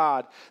my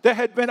God that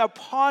had been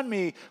upon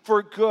me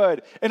for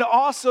good, and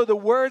also the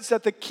words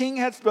that the king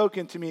had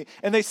spoken to me.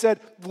 And they said,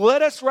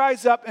 let us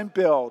rise up and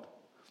build.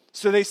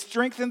 So they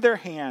strengthened their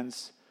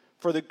hands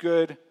for the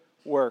good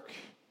work.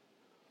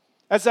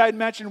 As I had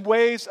mentioned,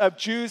 waves of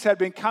Jews had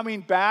been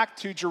coming back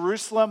to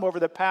Jerusalem over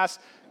the past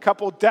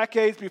couple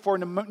decades before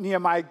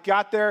Nehemiah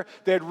got there.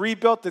 They had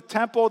rebuilt the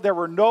temple. There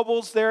were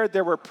nobles there.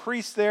 There were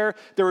priests there.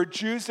 There were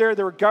Jews there.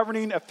 There were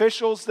governing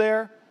officials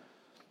there.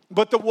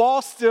 But the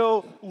wall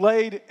still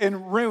laid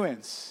in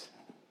ruins.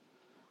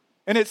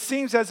 And it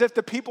seems as if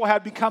the people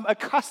had become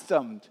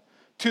accustomed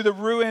to the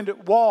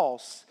ruined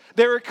walls.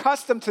 They were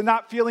accustomed to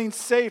not feeling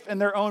safe in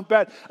their own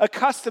bed,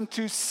 accustomed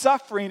to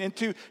suffering and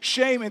to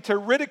shame and to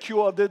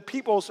ridicule of the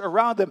peoples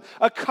around them,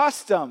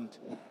 accustomed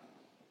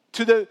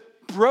to the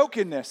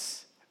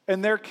brokenness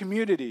in their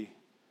community.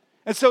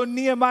 And so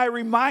Nehemiah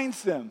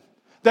reminds them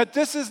that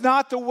this is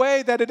not the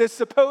way that it is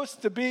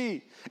supposed to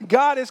be.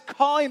 God is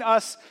calling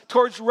us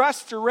towards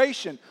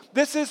restoration.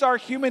 This is our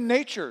human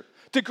nature,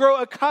 to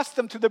grow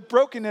accustomed to the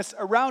brokenness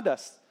around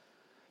us,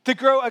 to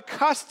grow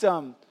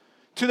accustomed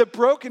to the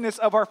brokenness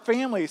of our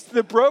families, to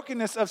the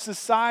brokenness of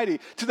society,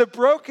 to the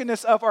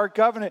brokenness of our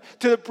government,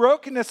 to the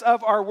brokenness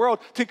of our world,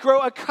 to grow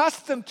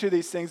accustomed to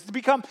these things, to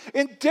become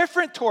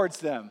indifferent towards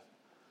them.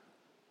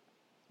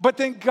 But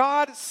then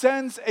God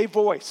sends a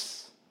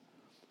voice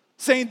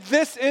saying,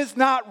 this is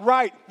not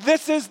right.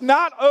 This is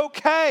not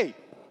okay.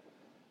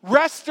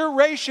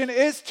 Restoration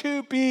is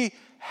to be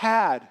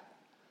had.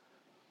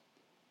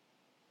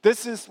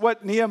 This is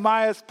what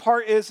Nehemiah's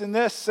part is in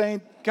this,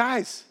 saying,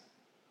 guys,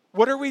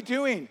 what are we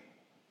doing?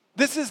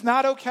 This is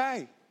not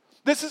okay.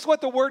 This is what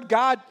the Word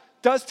God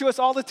does to us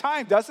all the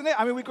time, doesn't it?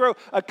 I mean, we grow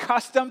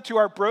accustomed to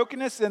our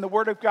brokenness, and the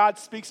Word of God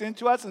speaks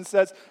into us and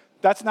says,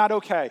 that's not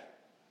okay.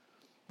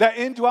 That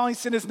indwelling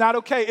sin is not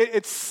okay.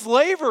 It's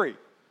slavery.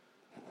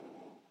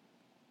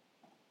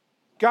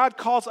 God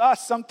calls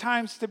us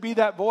sometimes to be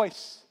that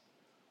voice,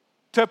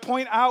 to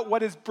point out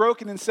what is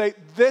broken and say,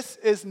 this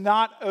is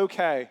not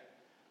okay.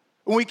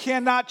 And we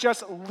cannot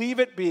just leave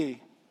it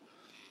be.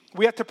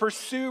 We have to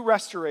pursue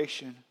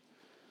restoration.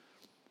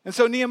 And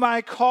so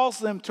Nehemiah calls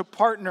them to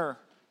partner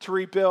to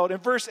rebuild. In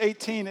verse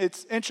 18,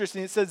 it's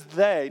interesting. It says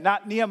they,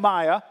 not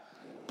Nehemiah,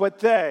 but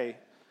they.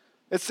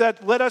 It said,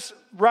 let us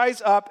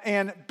rise up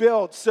and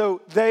build.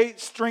 So they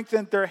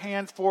strengthened their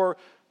hands for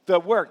the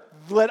work.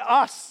 Let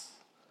us.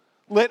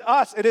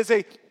 It is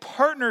a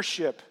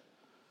partnership.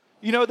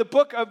 You know, the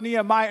book of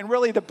Nehemiah, and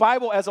really the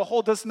Bible as a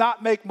whole, does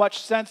not make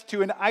much sense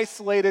to an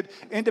isolated,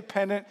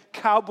 independent,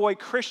 cowboy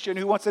Christian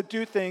who wants to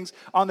do things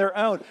on their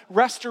own.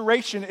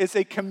 Restoration is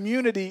a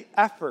community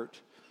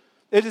effort.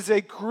 It is a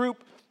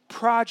group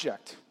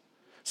project.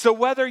 So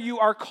whether you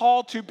are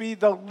called to be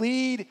the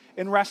lead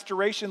in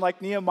restoration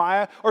like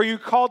Nehemiah, or you're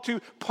called to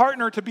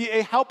partner to be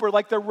a helper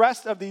like the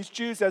rest of these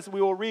Jews, as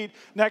we will read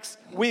next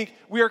week,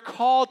 we are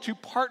called to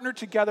partner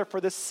together for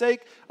the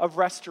sake of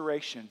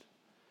restoration.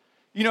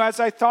 You know, as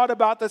I thought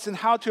about this and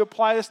how to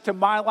apply this to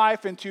my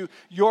life and to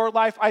your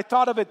life, I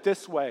thought of it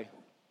this way.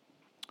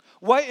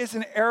 What is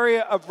an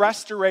area of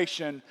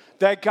restoration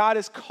that God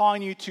is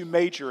calling you to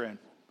major in?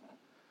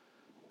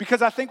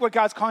 Because I think what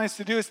God's calling us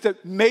to do is to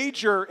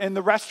major in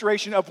the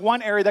restoration of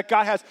one area that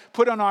God has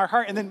put on our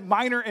heart and then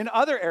minor in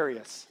other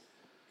areas.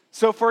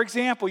 So, for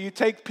example, you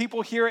take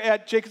people here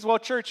at Jacob's Well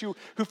Church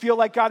who feel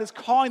like God is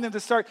calling them to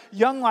start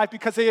Young Life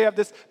because they have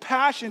this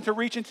passion to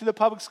reach into the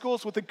public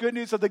schools with the good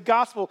news of the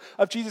gospel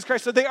of Jesus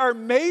Christ. So they are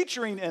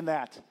majoring in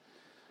that.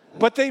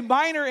 But they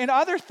minor in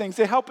other things.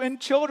 They help in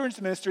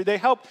children's ministry. They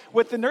help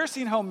with the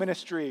nursing home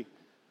ministry.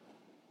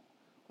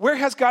 Where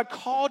has God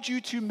called you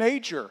to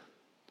major?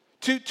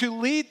 To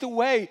lead the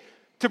way,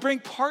 to bring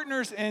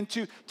partners in,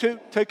 to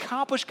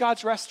accomplish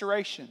God's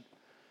restoration?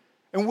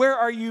 And where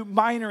are you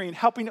minoring,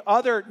 helping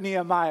other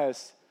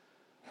Nehemiahs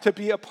to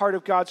be a part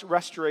of God's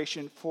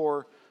restoration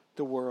for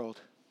the world?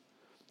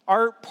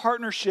 Our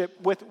partnership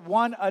with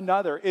one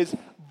another is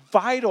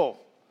vital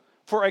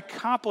for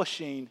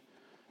accomplishing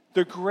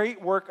the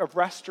great work of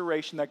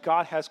restoration that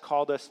God has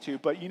called us to.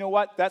 But you know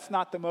what? That's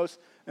not the most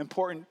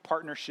important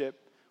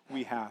partnership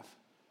we have.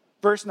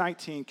 Verse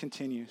 19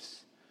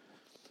 continues.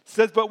 It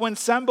says, but when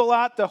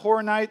Sanballat the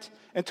Horonite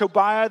and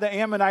Tobiah the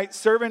Ammonite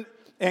servant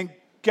and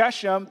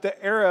Geshem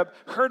the Arab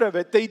heard of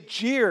it, they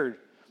jeered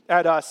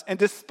at us and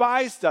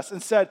despised us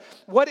and said,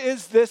 what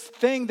is this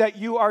thing that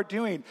you are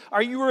doing?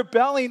 Are you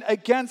rebelling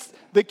against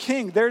the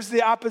king? There's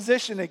the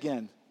opposition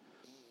again.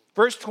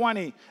 Verse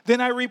 20, then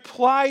I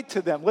replied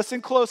to them,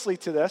 listen closely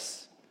to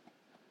this,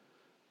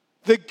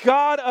 the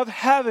God of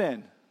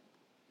heaven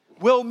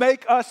will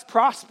make us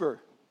prosper.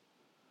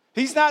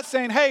 He's not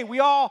saying, hey,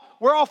 we're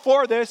all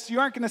for this, you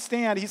aren't going to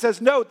stand. He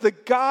says, no, the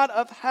God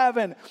of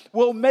heaven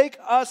will make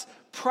us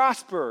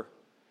prosper.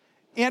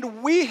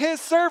 And we,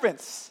 his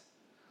servants,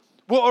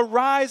 will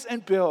arise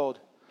and build.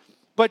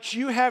 But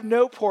you have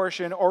no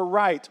portion or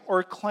right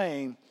or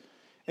claim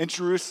in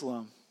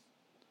Jerusalem.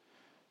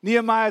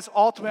 Nehemiah's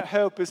ultimate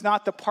hope is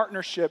not the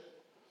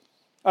partnership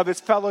of his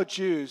fellow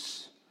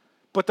Jews,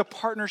 but the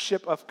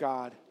partnership of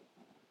God.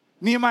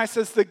 Nehemiah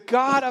says, the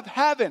God of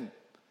heaven,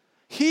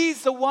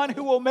 he's the one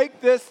who will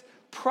make this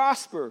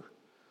prosper.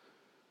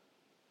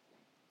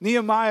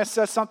 Nehemiah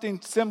says something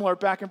similar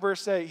back in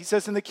verse 8. He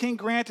says, and the king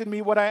granted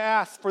me what I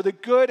asked, for the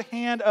good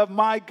hand of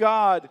my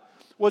God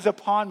was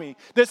upon me.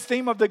 This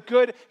theme of the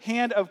good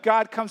hand of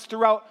God comes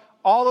throughout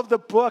all of the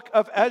book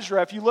of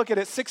Ezra. If you look at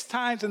it 6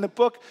 times in the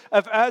book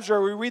of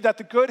Ezra, we read that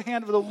the good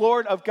hand of the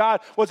Lord of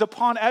God was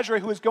upon Ezra,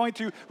 who is going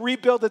to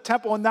rebuild the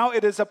temple, and now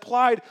it is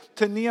applied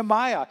to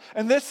Nehemiah.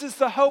 And this is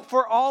the hope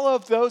for all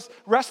of those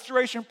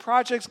restoration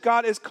projects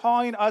God is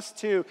calling us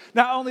to.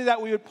 Not only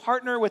that we would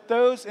partner with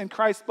those in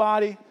Christ's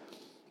body,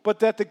 but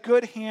that the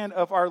good hand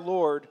of our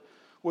Lord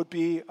would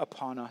be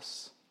upon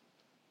us.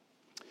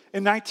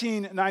 In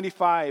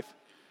 1995,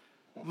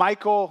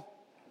 Michael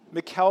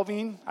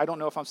McKelvin, I don't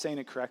know if I'm saying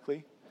it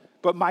correctly,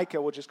 but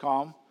Micah, we'll just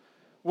call him,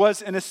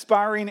 was an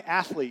aspiring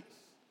athlete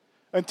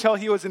until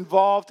he was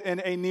involved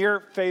in a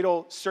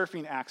near-fatal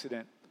surfing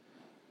accident.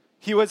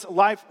 He was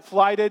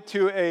life-flighted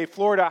to a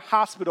Florida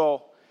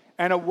hospital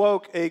and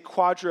awoke a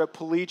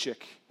quadriplegic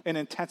in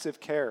intensive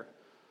care.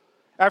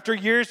 After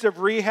years of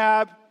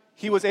rehab,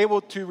 he was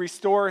able to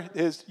restore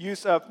his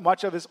use of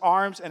much of his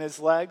arms and his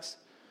legs.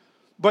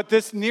 But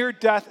this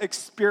near-death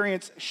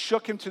experience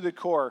shook him to the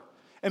core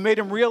and made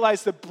him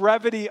realize the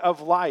brevity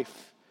of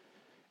life.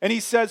 And he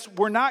says,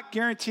 we're not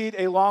guaranteed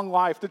a long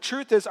life. The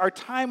truth is, our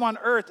time on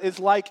earth is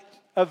like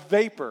a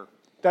vapor.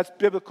 That's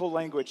biblical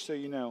language, so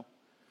you know.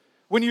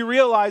 When you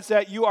realize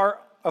that you are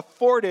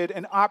afforded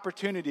an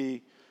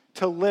opportunity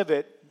to live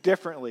it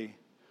differently.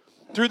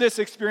 Through this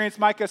experience,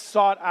 Micah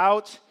sought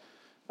out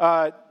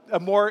a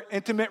more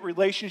intimate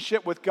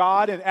relationship with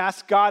God and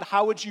asked God,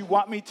 how would you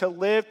want me to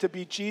live, to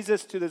be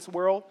Jesus to this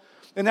world?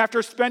 And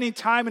after spending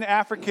time in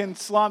African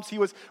slums, he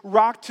was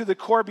rocked to the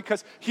core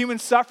because human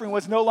suffering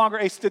was no longer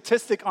a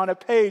statistic on a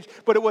page,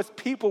 but it was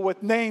people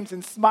with names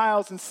and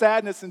smiles and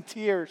sadness and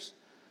tears.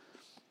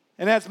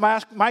 And as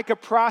Micah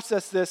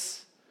processed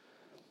this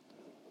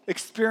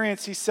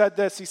experience, he said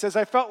this. He says,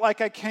 I felt like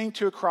I came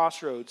to a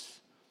crossroads.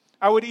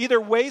 I would either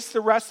waste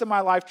the rest of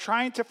my life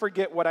trying to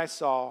forget what I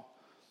saw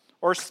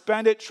or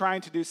spend it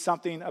trying to do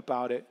something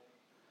about it.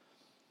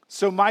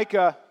 So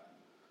Micah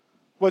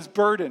was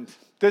burdened.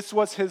 This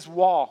was his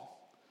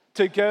wall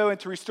to go and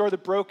to restore the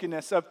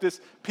brokenness of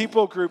this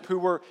people group who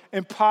were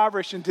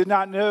impoverished and did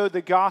not know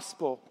the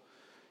gospel.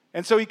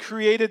 And so he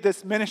created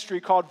this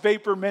ministry called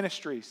Vapor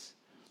Ministries.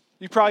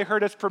 You've probably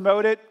heard us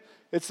promote it.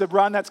 It's the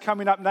run that's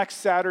coming up next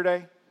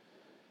Saturday.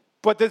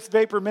 But this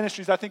Vapor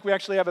Ministries, I think we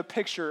actually have a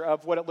picture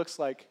of what it looks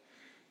like.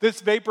 This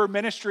Vapor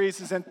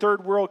Ministries is in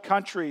third world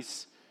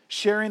countries,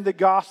 sharing the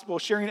gospel,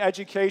 sharing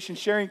education,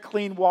 sharing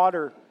clean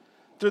water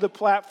through the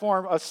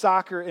platform of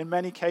soccer in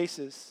many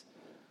cases.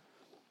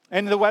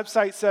 And the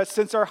website says,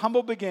 since our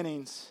humble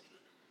beginnings,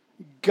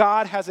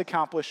 God has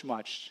accomplished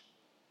much.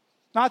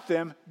 Not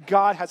them,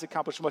 God has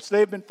accomplished much.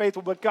 They've been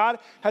faithful, but God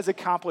has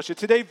accomplished it.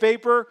 Today,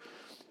 Vapor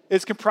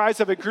is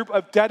comprised of a group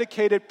of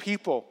dedicated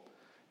people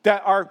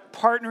that are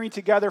partnering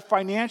together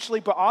financially,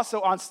 but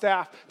also on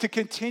staff to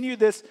continue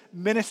this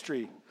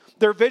ministry.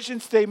 Their vision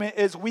statement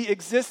is, we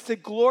exist to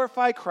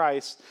glorify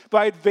Christ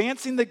by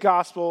advancing the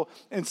gospel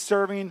and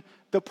serving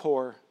the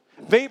poor.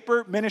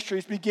 Vapor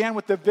Ministries began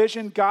with the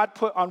vision God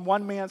put on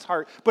one man's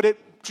heart, but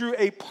it drew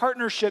a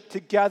partnership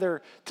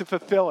together to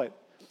fulfill it.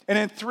 And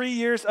in 3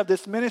 years of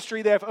this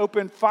ministry, they have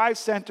opened 5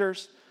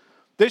 centers.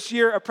 This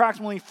year,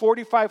 approximately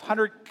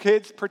 4,500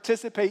 kids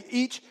participate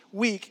each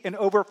week, and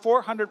over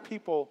 400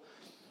 people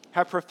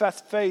have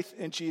professed faith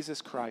in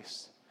Jesus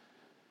Christ.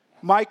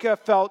 Micah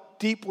felt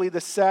deeply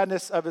the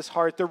sadness of his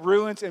heart, the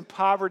ruins and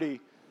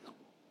poverty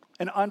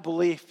and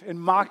unbelief.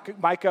 And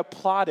Micah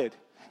plotted.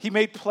 He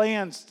made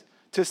plans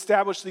to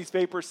establish these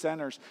Vapor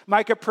centers.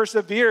 Micah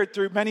persevered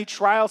through many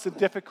trials and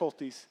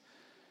difficulties.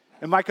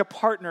 And Micah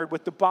partnered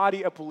with the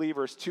body of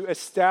believers to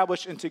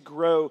establish and to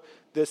grow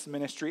this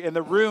ministry. And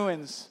the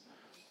ruins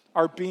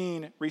are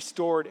being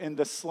restored in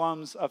the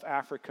slums of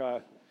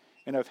Africa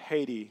and of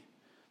Haiti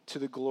to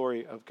the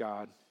glory of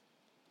God.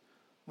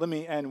 Let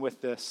me end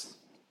with this.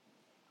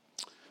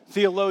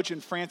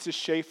 Theologian Francis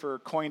Schaeffer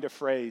coined a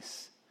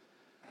phrase,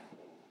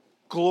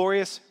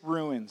 glorious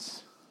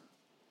ruins.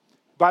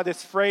 By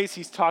this phrase,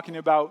 he's talking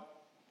about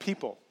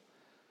people.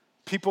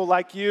 People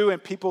like you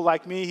and people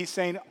like me. He's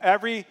saying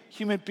every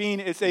human being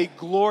is a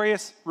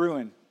glorious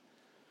ruin.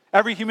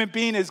 Every human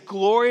being is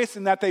glorious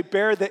in that they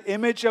bear the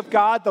image of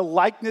God, the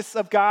likeness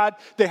of God.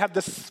 They have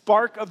the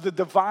spark of the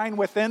divine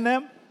within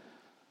them.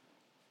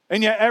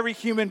 And yet every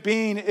human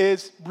being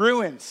is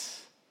ruins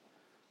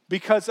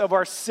because of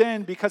our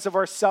sin, because of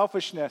our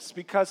selfishness,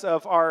 because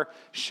of our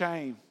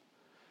shame.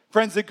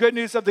 Friends, the good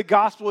news of the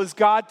gospel is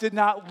God did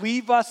not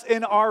leave us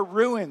in our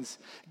ruins.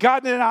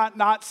 God did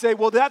not say,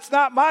 well, that's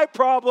not my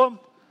problem,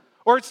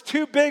 or it's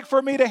too big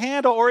for me to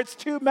handle, or it's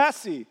too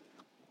messy.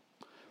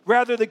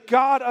 Rather, the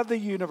God of the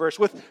universe,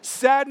 with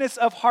sadness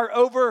of heart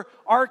over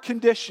our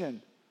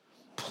condition,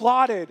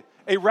 plotted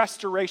a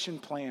restoration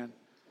plan.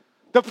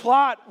 The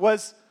plot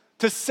was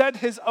to send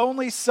his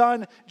only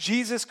son,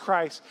 Jesus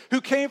Christ,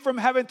 who came from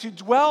heaven to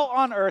dwell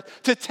on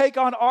earth, to take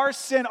on our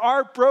sin,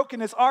 our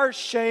brokenness, our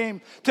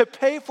shame, to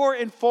pay for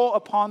it in full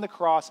upon the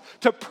cross,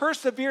 to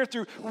persevere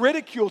through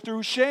ridicule,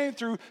 through shame,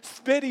 through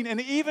spitting,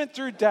 and even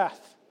through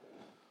death,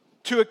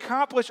 to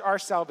accomplish our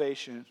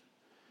salvation.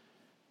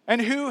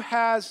 And who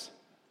has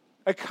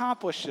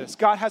accomplished this?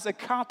 God has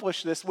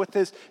accomplished this with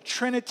his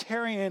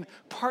Trinitarian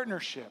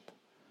partnership.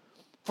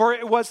 For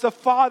it was the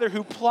Father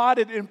who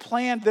plotted and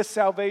planned this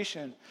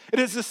salvation. It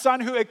is the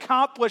Son who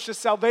accomplished the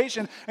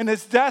salvation in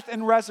his death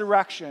and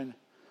resurrection.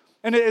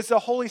 And it is the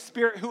Holy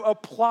Spirit who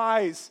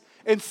applies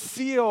and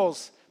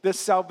seals this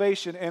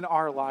salvation in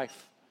our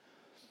life.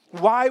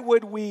 Why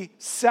would we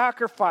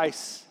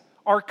sacrifice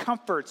our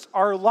comforts,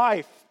 our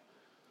life,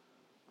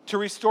 to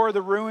restore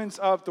the ruins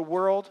of the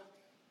world,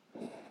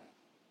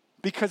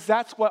 because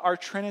that's what our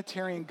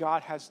Trinitarian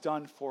God has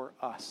done for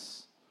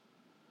us.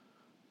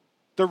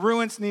 The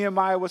ruins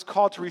Nehemiah was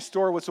called to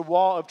restore was the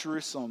wall of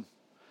Jerusalem.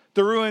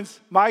 The ruins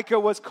Micah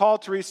was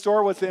called to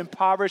restore was the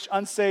impoverished,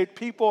 unsaved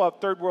people of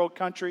third world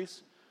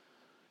countries.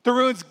 The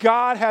ruins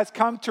God has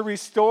come to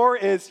restore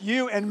is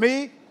you and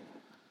me.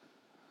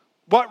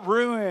 What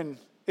ruin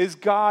is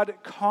God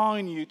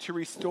calling you to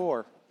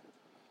restore?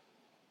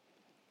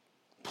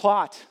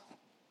 Plot,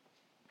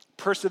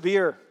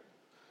 persevere,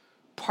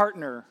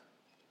 partner,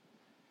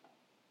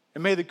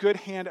 and may the good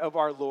hand of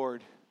our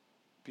Lord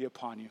be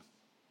upon you.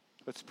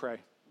 Let's pray.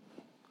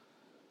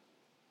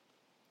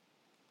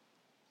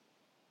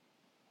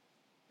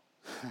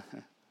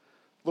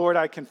 Lord,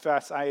 I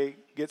confess I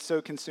get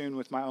so consumed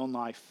with my own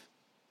life.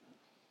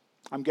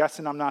 I'm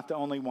guessing I'm not the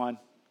only one.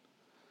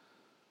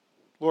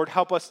 Lord,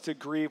 help us to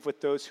grieve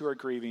with those who are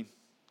grieving.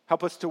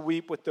 Help us to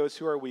weep with those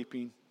who are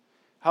weeping.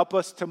 Help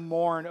us to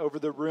mourn over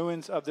the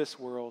ruins of this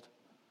world.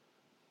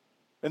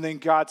 And then,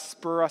 God,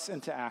 spur us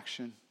into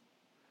action.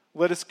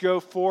 Let us go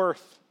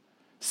forth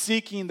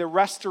seeking the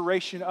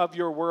restoration of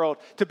your world,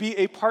 to be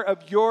a part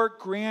of your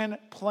grand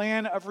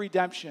plan of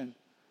redemption.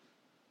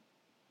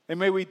 And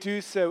may we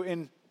do so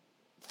in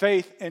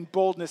faith and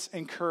boldness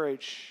and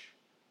courage,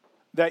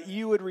 that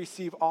you would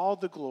receive all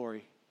the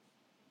glory.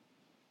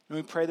 And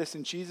we pray this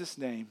in Jesus'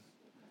 name.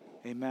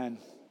 Amen.